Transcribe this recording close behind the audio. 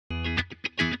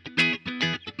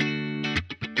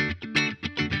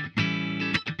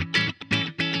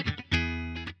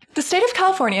state of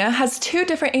California has two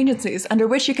different agencies under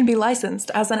which you can be licensed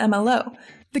as an MLO.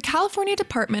 The California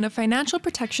Department of Financial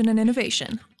Protection and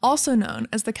Innovation, also known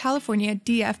as the California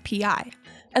DFPI,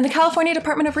 and the California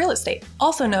Department of Real Estate,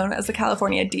 also known as the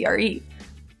California DRE.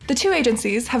 The two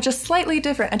agencies have just slightly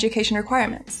different education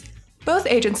requirements. Both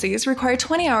agencies require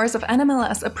 20 hours of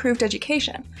NMLS-approved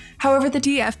education. However, the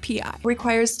DFPI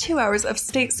requires 2 hours of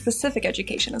state-specific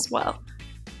education as well.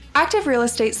 Active real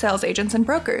estate sales agents and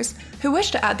brokers who wish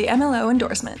to add the MLO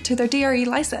endorsement to their DRE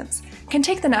license can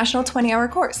take the national 20-hour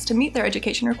course to meet their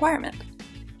education requirement.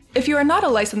 If you are not a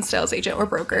licensed sales agent or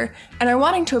broker and are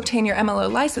wanting to obtain your MLO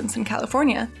license in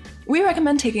California, we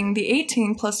recommend taking the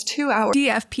 18 plus 2-hour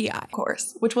DFPI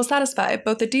course, which will satisfy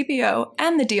both the DBO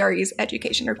and the DRE's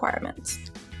education requirements.